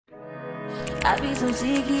I be so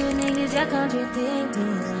sick of you niggas, y'all contradicting.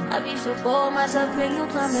 I be so bored myself when you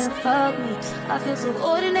come and fuck me. I feel so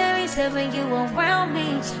ordinary, except when you around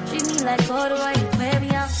me. Treat me like corduroy, you wear me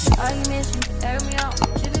out. Arguments, you air me out.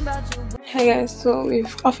 Tripping about you. Hey guys, so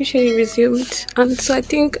we've officially resumed, and so I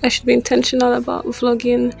think I should be intentional about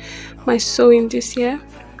vlogging my sewing this year.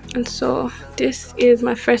 And so this is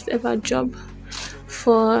my first ever job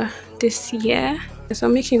for this year. So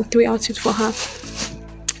I'm making 3 outfits for her.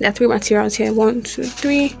 There are 3 materials here, 1, 2,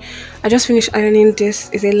 3. I just finished ironing. This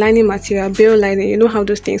is a lining material, bill lining. You know how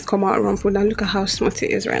those things come out rumpled, and look at how smooth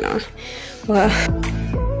it is right now. But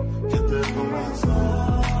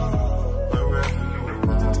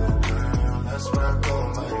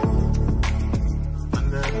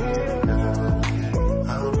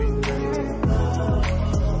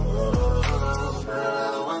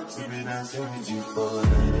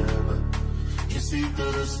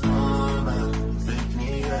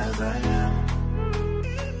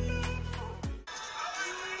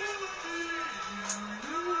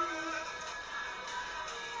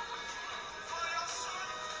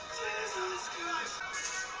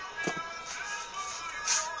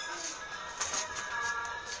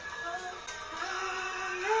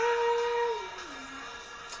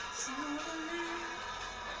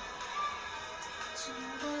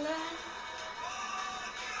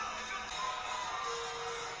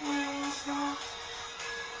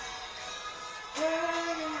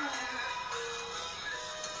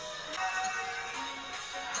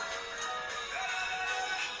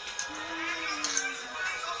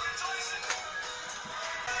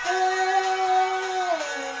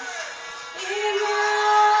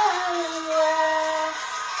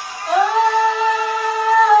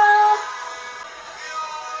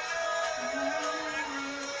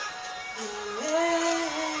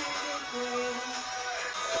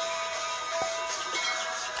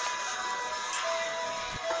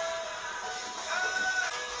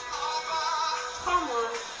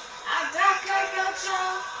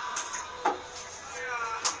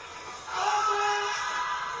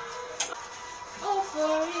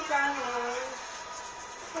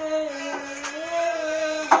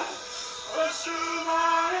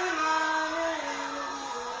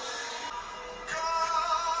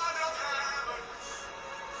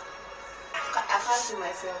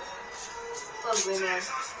myself. What's going on?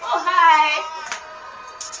 Oh, hi!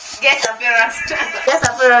 Guest appearance. Guest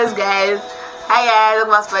appearance, guys. Hi, guys.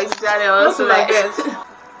 Welcome back to my channel. So, like this.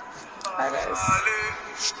 Hi, guys.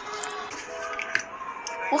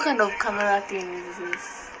 What kind of camera thing is this?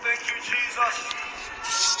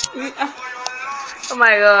 Oh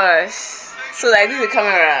my gosh. So, like, this is the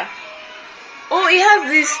camera. Oh, it has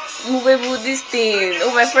this movable, this thing.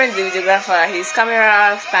 Oh, my friend, the videographer, his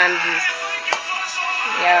camera stand is.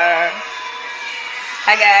 Yeah.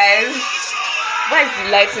 Hi guys. Why is the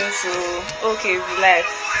lighting so okay? It's the light.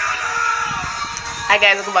 Hi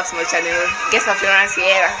guys, welcome back to my channel. Guest appearance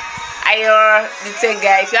here. I the tech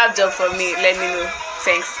guy. If you have a job for me, let me know.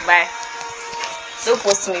 Thanks. Bye. Don't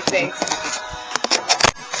post me. Thanks.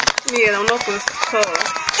 yeah, I'm not going to call.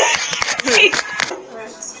 It's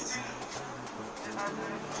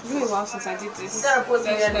been a while since I did this. You gotta post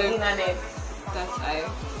me on the internet. That I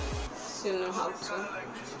still know how to.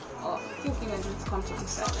 Oh, I think you guys need to come to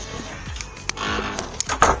this side.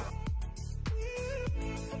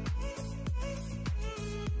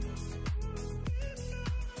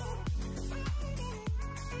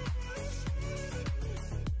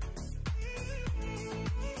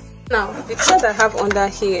 Now, the thread I have under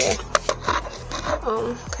here,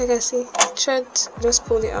 can you guys see? The thread, just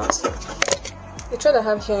pull it out. The thread I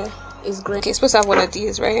have here is grey. Okay, it's supposed to have one of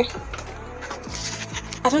these, right?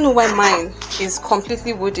 I don't know why mine is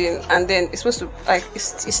completely wooden, and then it's supposed to, like,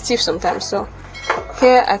 it's stiff sometimes. So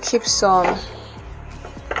here I keep some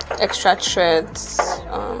extra threads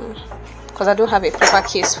because I don't have a proper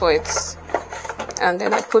case for it, and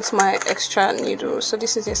then I put my extra needle. So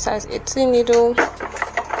this is a size 18 needle,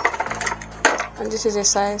 and this is a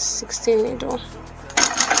size 16 needle.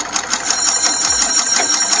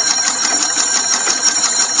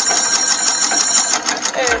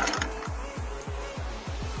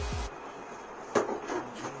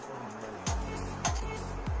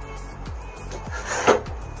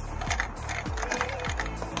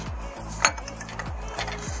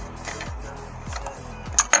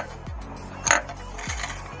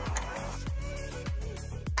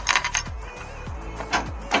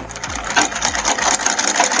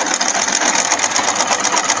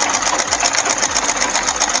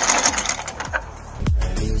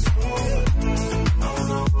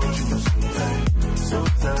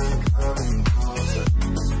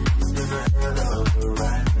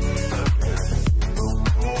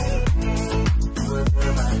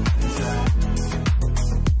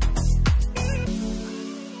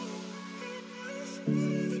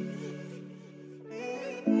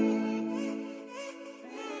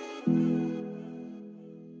 I'm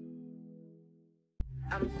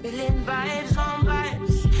feeling vibes on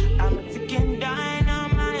vibes. I'm freaking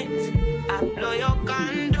dynamite. I blow your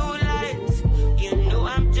candle lights. You know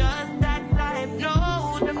I'm just that type.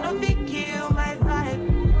 No, them no fit kill my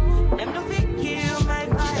vibe. Them no fit kill my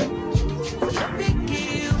vibe. No fit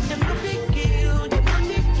kill. Them no fit kill. Them no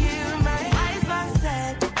fit kill my eyes. My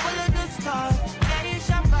set. Follow the stars. Yeah, you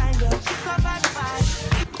shall find your kiss of advice.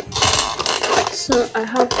 So I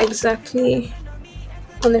have exactly,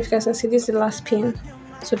 I don't know if you guys can see, this is the last pin.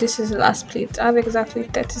 So this is the last plate. I have exactly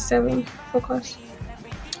 37, focus.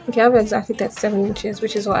 Okay, I have exactly 37 inches,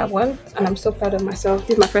 which is what I want, and I'm so proud of myself.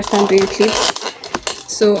 This is my first time doing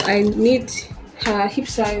pleats. So I need, her hip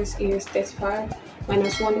size is 35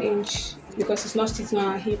 minus 1 inch because it's not sitting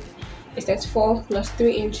on her hip. It's 34 plus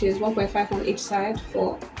 3 inches, 1.5 on each side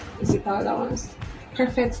for zipper allowance.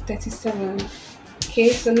 Perfect 37. Okay,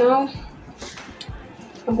 so now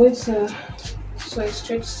I'm going to sew a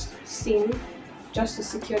straight seam just to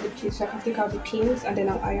secure the pleat so I can take out the pins and then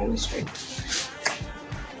I'll iron it straight.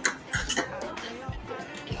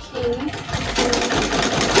 Okay.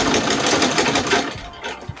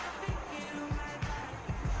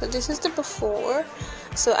 So this is the before.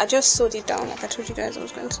 So I just sewed it down, like I told you guys I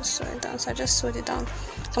was going to sew it down. So I just sewed it down.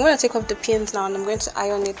 So I'm going to take off the pins now and I'm going to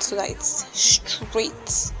iron it so that it's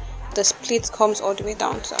straight. The split comes all the way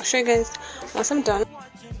down. So I'll show you guys once I'm done.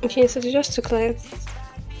 Okay, so they just took light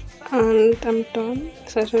and I'm done.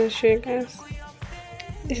 So I just want to show you guys.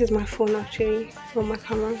 This is my phone actually, on my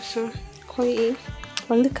camera, so quite.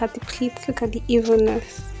 But look at the pleats, look at the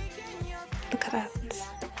evenness. Look at that.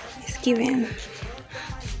 It's given.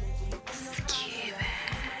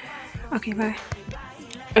 Okay, bye.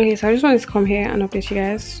 Okay, so I just wanted to come here and update you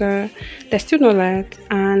guys. So there's still no light,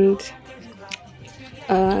 and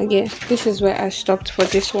yeah, this is where I stopped for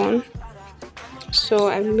this one. So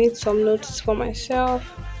I made some notes for myself.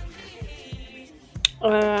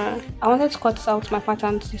 I wanted to cut out my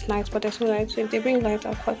patterns this night, but there's no light, so if they bring light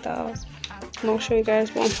I'll cut that out and I'll show you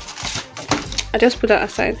guys one. I just put that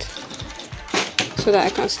aside so that I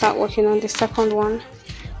can start working on the second one.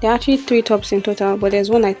 There are actually 3 tops in total, but there's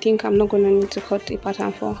one I think I'm not going to need to cut a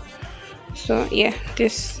pattern for. So yeah,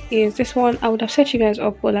 this is this one. I would have set you guys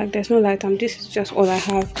up, but like there's no light and this is just all I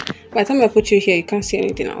have. By the time I put you here you can't see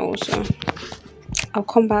anything at all, so I'll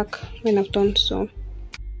come back when I've done so.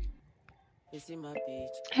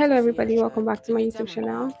 Hello everybody, welcome back to my YouTube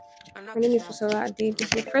channel. My name is Busola. This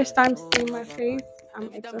is your first time seeing my face. I'm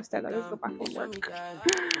exhausted. I'll just go back from work.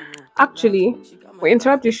 Actually, we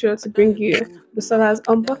interrupt the show to bring you Busola's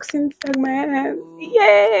unboxing segment.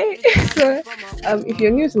 Yay! So, if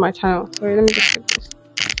you're new to my channel, sorry, let me just take this.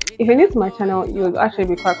 If you're new to my channel, you'll actually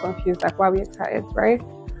be quite confused, like why we're excited, right?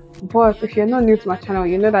 But if you're not new to my channel,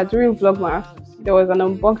 you know that during Vlogmas, there was an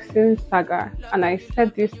unboxing saga, and I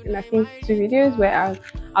said this in I think 2 videos where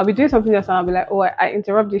I'll be doing something else and I'll be like, oh, I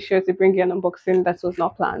interrupt this show to bring you an unboxing that was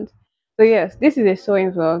not planned. So yes, this is a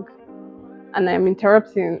sewing vlog and I'm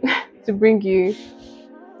interrupting to bring you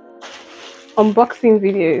unboxing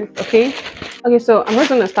videos. Okay, so I'm just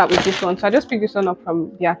going to start with this one. So I just picked this one up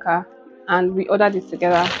from Biaka and we ordered this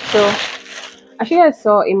together. So as you guys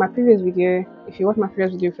saw in my previous video, if you watch my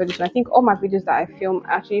previous video for this one, I think all my videos that I film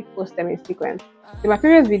I actually post them in sequence. In my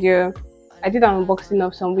previous video, I did an unboxing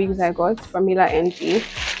of some wigs I got from Mila NG.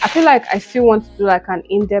 I feel like I still want to do like an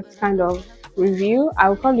in-depth kind of review. I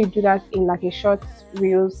will probably do that in like a short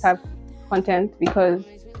reels type content because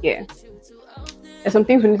yeah, there's some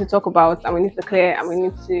things we need to talk about and we need to clear and we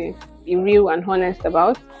need to be real and honest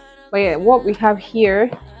about. But yeah, what we have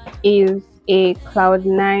here is a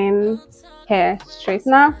Cloud9 hair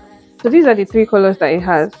straightener. So these are the 3 colors that it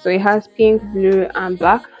has. So it has pink, blue and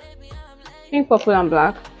black. Pink, purple and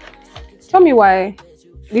black. Tell me why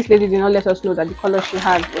this lady did not let us know that the color she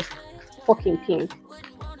had was fucking pink.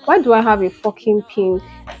 Why do I have a fucking pink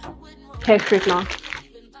hair straightener?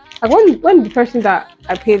 Like when the person that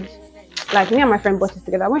I paid, like me and my friend bought it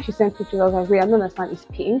together, when she sent pictures I was like, wait, I don't understand, it's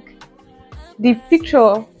pink. The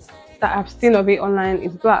picture that I've seen of it online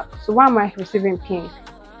is black, so why am I receiving pink?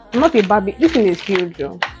 I'm not a Barbie. This thing is huge,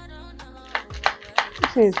 though.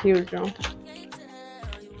 This thing is huge, though.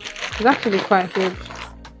 It's actually quite huge.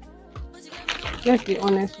 Let's be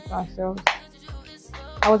honest with ourselves.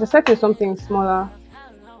 I was expecting something smaller.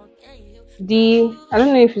 I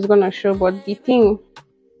don't know if it's gonna show, but the thing,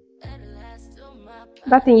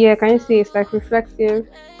 that thing here, can you see? It's like reflective.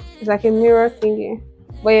 It's like a mirror thingy.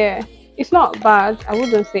 But yeah, it's not bad. I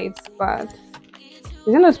wouldn't say it's bad.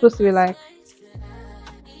 Is it not supposed to be like?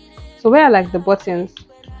 So where are like the buttons?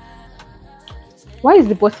 Why is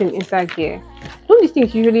the button inside here? Don't these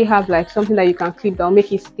things usually have like something that you can clip that will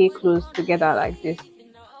make it stay close together like this?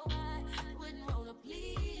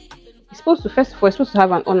 It's supposed to, first of all, it's supposed to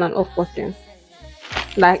have an on and off button.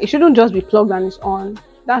 Like, it shouldn't just be plugged and it's on.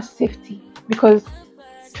 That's safety, because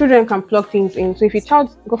children can plug things in. So if your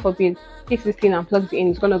child, God forbid, takes this thing and plugs it in,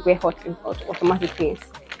 it's gonna get hot automatically.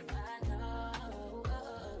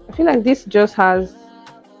 I feel like this just has,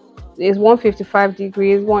 it's 155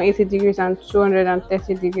 degrees, 180 degrees, and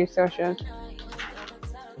 230 degrees Celsius.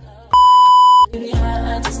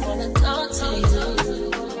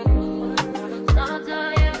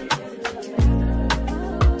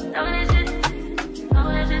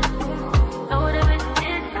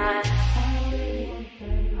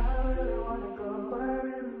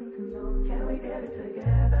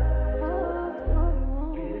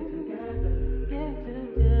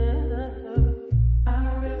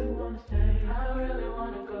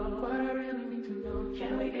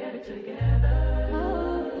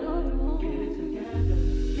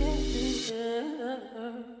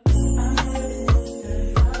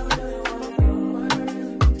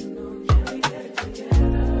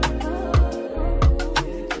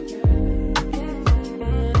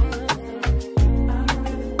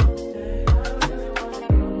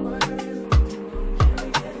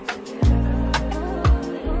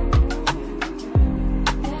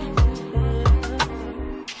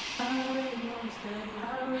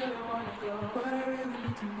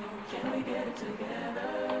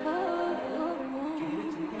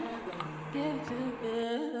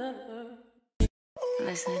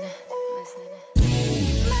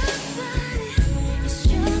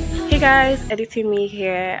 Hey guys, editing me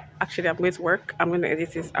here. Actually, I'm going to work. I'm going to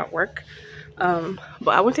edit this at work. But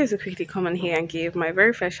I wanted to quickly come on here and give my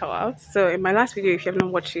very first shout out. So in my last video, if you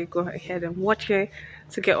haven't watched it, go ahead and watch it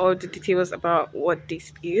to get all the details about what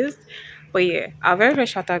this is. But yeah, our very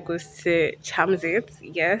first shout out goes to Chamzit.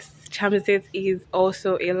 Yes, Chamzit is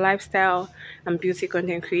also a lifestyle and beauty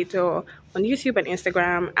content creator on YouTube and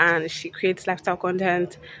Instagram, and she creates lifestyle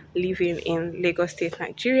content living in Lagos State,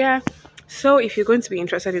 Nigeria. So if you're going to be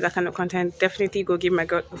interested in that kind of content, definitely go give my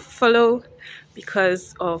girl a follow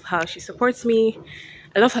because of how she supports me.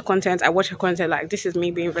 I love her content. I watch her content. Like, this is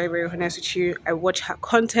me being very, very honest with you. I watch her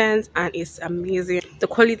content and it's amazing. The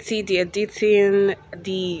quality, the editing,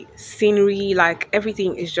 the scenery, like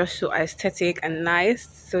everything is just so aesthetic and nice.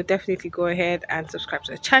 So definitely go ahead and subscribe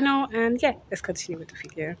to the channel. And yeah, let's continue with the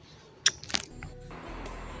video.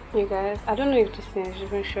 You guys, I don't know if this thing is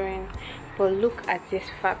even showing, but look at this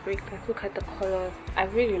fabric. Like, look at the colors. I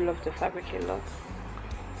really love the fabric a lot.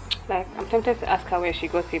 Like, I'm tempted to ask her where she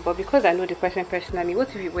got it, but because I know the person personally,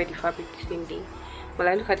 what if you wear the fabric the same day? But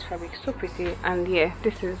I look at the fabric, so pretty. And yeah,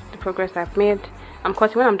 this is the progress I've made. I'm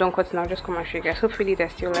cutting. When I'm done cutting, I'll just come and show you guys. Hopefully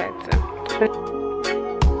there's still light.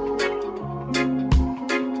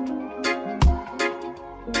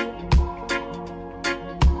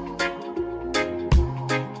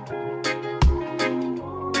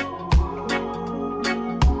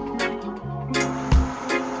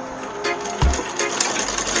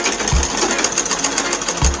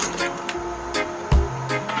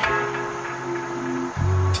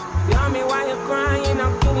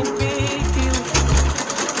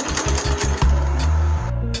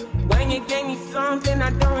 Something I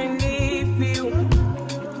don't really feel,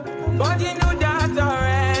 but you knew that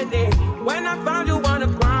already. When I found you on the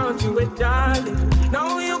ground, you were darling.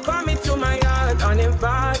 Now you come into my yard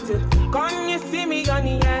uninvited. Come you see me on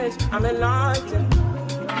the edge, I'm enlightened.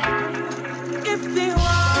 If the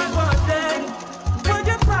world was ending, would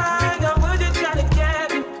you cry or would you try to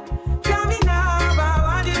get it? Tell me now, I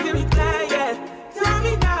want you to be clear, yeah. Tell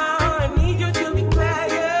me now, I need you to be clear,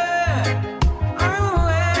 yeah.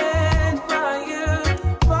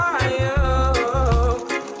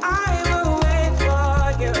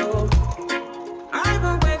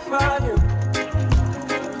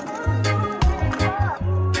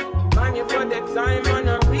 Time on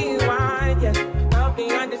a rewind, yeah. Help me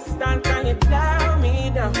understand, can you tell me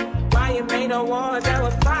now why you made a war that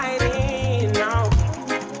was fighting now?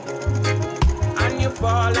 And you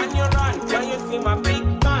fall and you run when you see my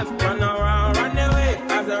big guns. Run around, run away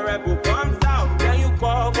as a rebel comes out. Then you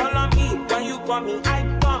call on me, when you call me, I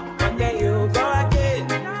come, but then you go again.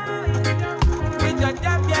 With your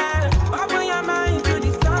death, yeah. Open your mind to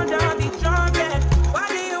the sound of the trumpet. What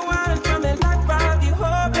do you want from the life of the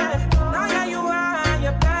hopeless?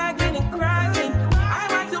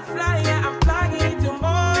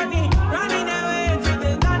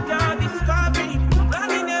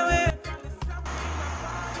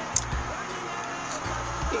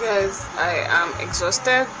 Guys, I am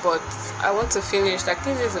exhausted, but I want to finish. Like,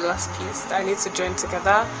 this is the last piece that I need to join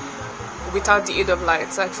together without the aid of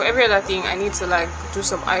lights. Like for every other thing I need to like do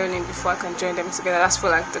some ironing before I can join them together. That's for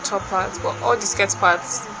like the top parts, but all the skirt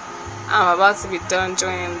parts I'm about to be done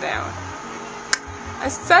joining them. I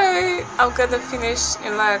say I'm gonna finish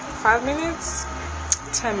in like 5 minutes,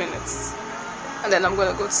 10 minutes, and then I'm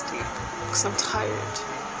gonna go to sleep because I'm tired.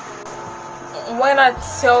 When I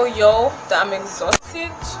tell y'all that I'm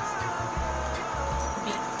exhausted,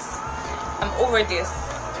 I'm over this.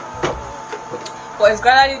 But it's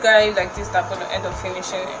gradually like this that I'm gonna end up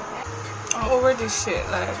finishing it. I'm over this shit,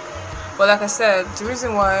 like. But like I said, the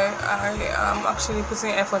reason why I am actually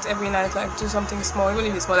putting effort every night, like do something small, even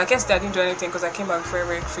if it's small. I guess I didn't do anything because I came back very,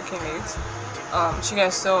 very freaking late. You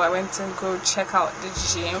guys saw I went to go check out the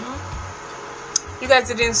gym. You guys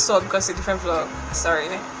didn't saw because it's a different vlog. Sorry,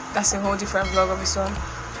 that's a whole different vlog of this one.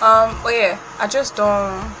 But yeah, I just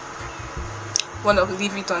don't want to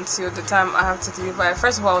leave it until the time I have to deliver.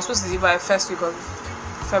 First of all, I was supposed to deliver first week of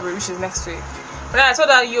February, which is next week. But then I told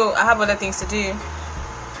her, yo, I have other things to do.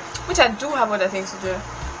 Which I do have other things to do,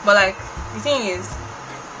 but like the thing is,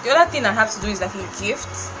 the other thing I have to do is like a gift.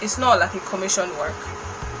 It's not like a commission work,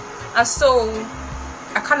 and so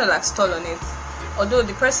I kind of like stall on it. Although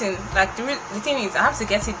the person, like the thing is, I have to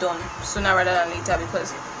get it done sooner rather than later,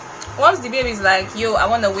 because once the baby is like, yo, I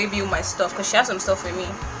want to wave you my stuff, because she has some stuff with me,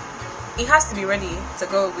 it has to be ready to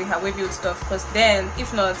go with her wave you stuff, because then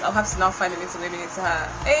if not, I'll have to now find a way to wave it to her.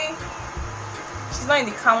 Hey, she's not in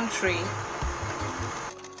the country.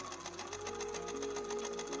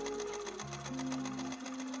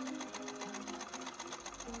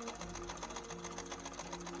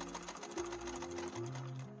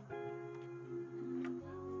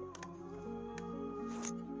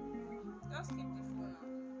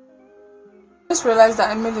 I just realized that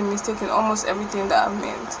I made a mistake in almost everything that I've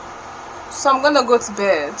made. So I'm gonna go to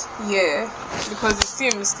bed, yeah, because the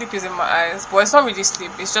sleep is in my eyes. But it's not really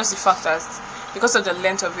sleep, it's just the fact that because of the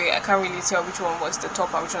length of it, I can't really tell which one was the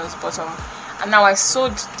top and which one was the bottom. And now I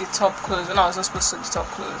sewed the top clothes when I was not supposed to sew the top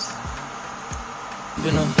clothes.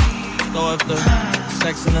 Throw up the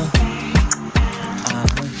sex in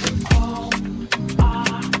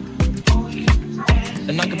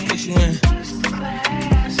and I can put you in.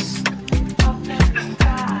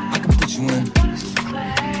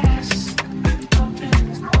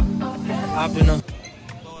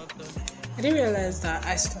 I didn't realize that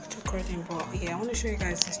I stopped recording, but yeah, I want to show you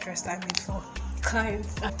guys this dress that I made for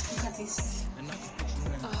clients. Look at this.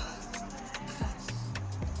 Oh,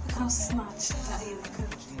 look how snatched that is.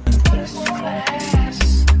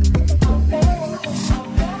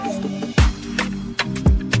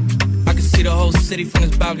 I can see the whole city from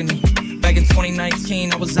this balcony. Back in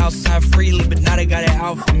 2019, I was outside freely, but now they got it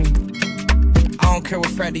out for me. I don't care what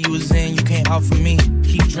frat you was in, you can't out for me.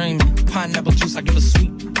 Keep dreaming. Pineapple juice, I give a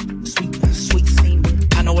sweet semen.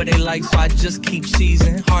 I know what they like, so I just keep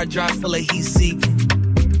cheesing. Hard drive full of heat seeking.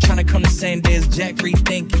 Tryna come the same day as Jack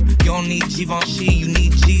rethinking. You don't need Givenchy, you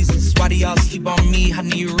need Jesus. Why do y'all sleep on me? I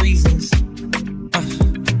need reasons.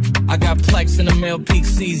 I got plex in the mail peak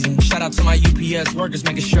season. Shout out to my UPS workers,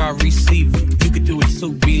 making sure I receive it. You could do it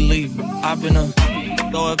too, believe it. I've been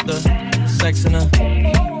throw up the sex in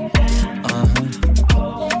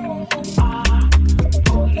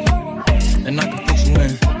and I can put you in.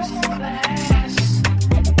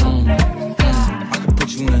 I can put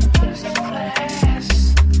you in.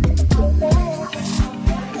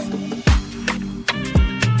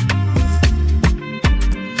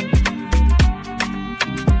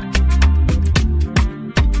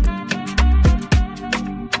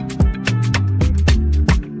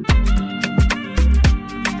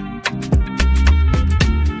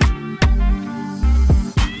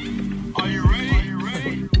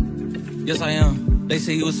 Yes, I am. They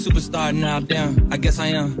say you a superstar, now damn, I guess I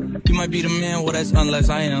am. You might be the man, well that's unless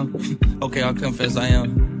I am. Okay, I'll confess I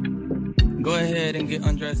am. Go ahead and get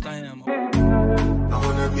undressed, I am.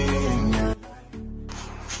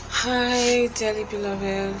 Hi, dearly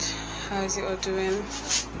beloved. How is it all doing?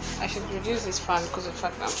 I should reduce this fan because of the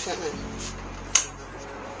fact that I'm filming.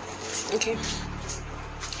 Okay.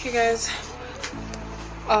 Hey guys.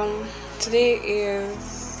 Today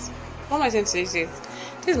is... What am I saying today?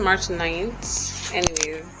 This is March 9th.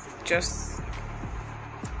 Anyways, just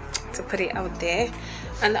to put it out there.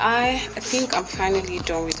 And I think I'm finally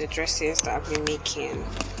done with the dresses that I've been making.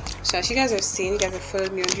 So as you guys have seen, you guys have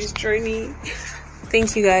followed me on this journey.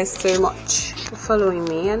 Thank you guys so much for following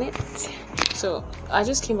me on it. So I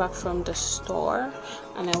just came back from the store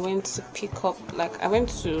and I went to pick up, I went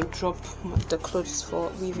to drop the clothes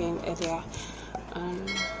for weaving earlier.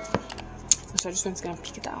 So I just went to go and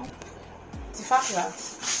pick it up. The fact that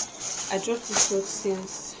I dropped this clothes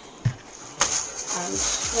since And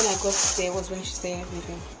when I got there was when she started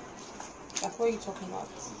weaving. Like, what are you talking about?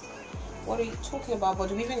 What are you talking about? But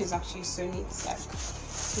the weaving is actually so neat. Like,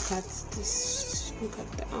 look at this. Look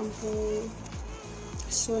at the armhole.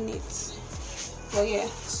 So neat. But yeah,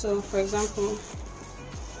 so for example,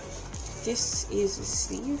 this is the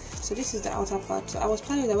sleeve. So this is the outer part. So I was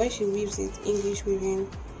planning that when she weaves it, English weaving,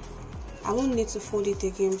 I won't need to fold it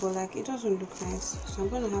again, but like it doesn't look nice. So I'm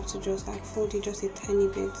gonna have to just like fold it just a tiny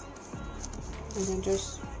bit and then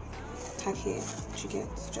just tack here. You get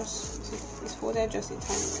just it's folded just a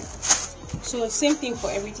tiny bit. So same thing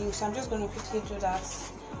for everything. So I'm just gonna quickly do that.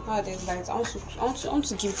 Nowadays, guys, I want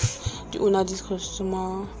to give the owner this clothes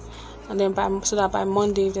tomorrow, and then so that by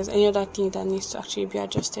Monday, if there's any other thing that needs to actually be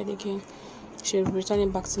adjusted again, she'll return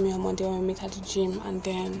it back to me on Monday when we meet at the gym, and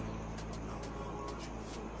then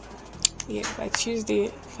yeah, by Tuesday,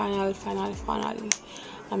 finally,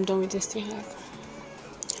 I'm done with this thing. Like,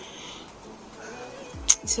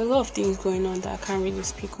 it's a lot of things going on that I can't really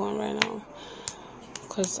speak on right now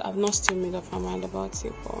because I've not still made up my mind about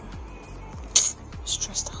it, but I'm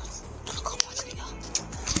stressed out.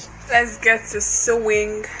 Let's get to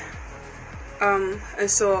sewing. And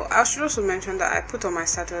so I should also mention that I put on my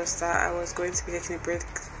status that I was going to be taking a break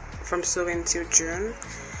from sewing till June.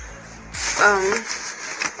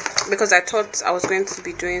 Because I thought I was going to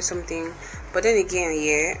be doing something, but then again,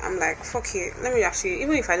 yeah, I'm like, fuck it, let me actually,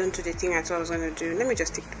 even if I don't do the thing I thought I was going to do, let me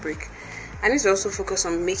just take the break. I need to also focus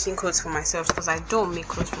on making clothes for myself because I don't make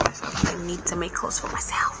clothes for myself. I need to make clothes for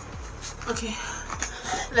myself. Okay,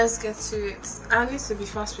 let's get to it. I need to be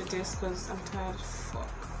fast with this because I'm tired. Fuck.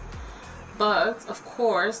 But of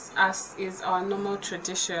course, as is our normal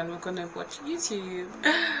tradition, we're gonna watch YouTube.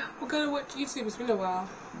 It's been a while.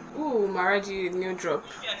 Ooh, Maraji new drop.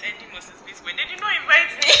 Yeah, attending most of this, but they did not invite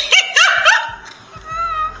me.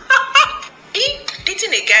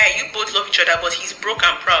 Dating a guy, you both love each other, but he's broke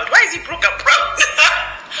and proud. Why is he broke and proud?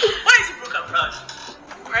 Why is he broke and proud?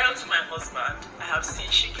 Prior to my husband, I have seen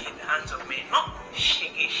shaking in the hands of men. Not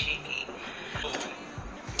shaky. So,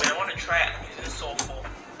 when I want to try it, I'm using a saw for.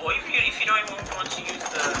 Or if you don't even want to use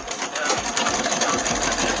the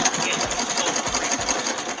get the saw for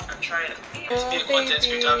and try it. To be a content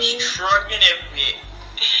creator, I'm struggling every day.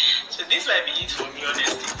 So this might be it for me,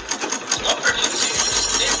 honestly. It's not perfect.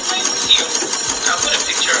 It's my deal. I'll put a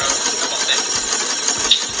picture of some of them.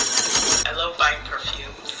 I love buying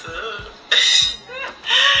perfumes.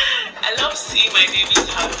 I love seeing my babies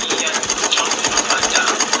happy and jumping up and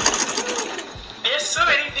down. There's so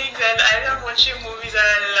many things, and I love watching movies, and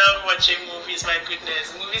I love watching movies. My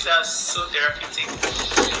goodness, movies are so therapeutic.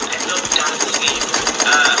 I love dancing.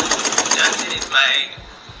 Dancing is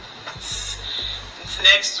it's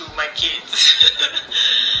next to my kids.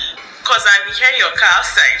 Cause I will hear your car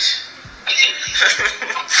outside.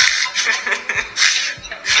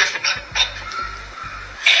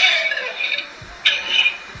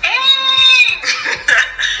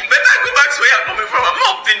 Better go back to where you're coming from. I'm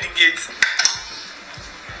not opening the gate.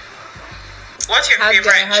 What's your favorite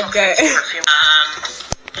chocolate perfume?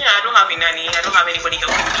 Yeah, I don't have a nanny. I don't have anybody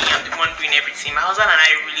helping me. I'm the one doing everything. My husband and I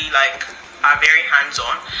really are very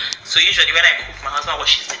hands-on. So usually when I cook, my husband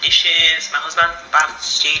washes the dishes. My husband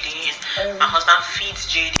baths Jaden. My husband feeds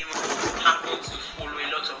Jaden. I happen to follow a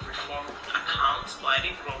lot of reform accounts, but I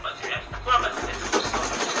didn't grow up as a so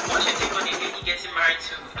what's your take on a lady getting married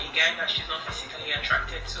to a guy that she's not physically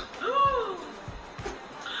attracted to? Ooh.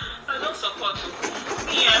 I don't support you.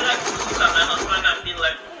 Me, I like to look at my husband and be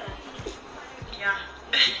like, yeah.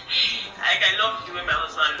 I love the way my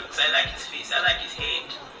husband looks. I like his face. I like his head.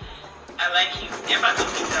 I like him. There are some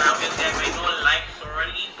things that obviously I might not like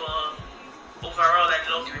thoroughly, but overall, I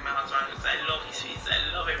love the way my husband looks. I love his face. I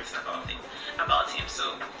love everything about him. So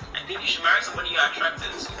I think you should marry somebody you're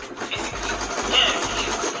attracted to physically. Yeah,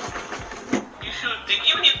 you should.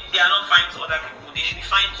 Even if they are not fine to other people, they should be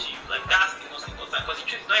fine to you. Like that's the most important. Because the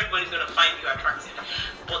truth, not everybody's gonna find you attractive,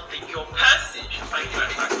 but your person should find you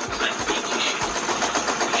attractive. So I think you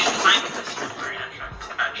should find the person you're very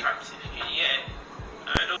attractive. Yeah.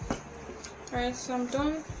 I don't. Alright, so I'm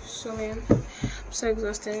done sewing. I'm so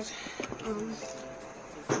exhausted.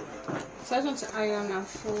 So I want to iron and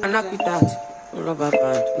fold. I'm not with that. No rubber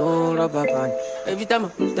band, no rubber band. Every time I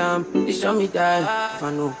put down, they show me that. If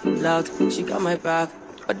I know loud, she got my back.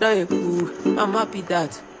 Although you cool, I'm happy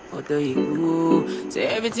that. Although you cool, say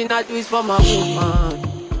everything I do is for my woman.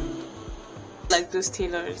 Like those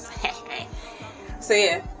tailors. So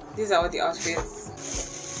yeah, these are all the outfits.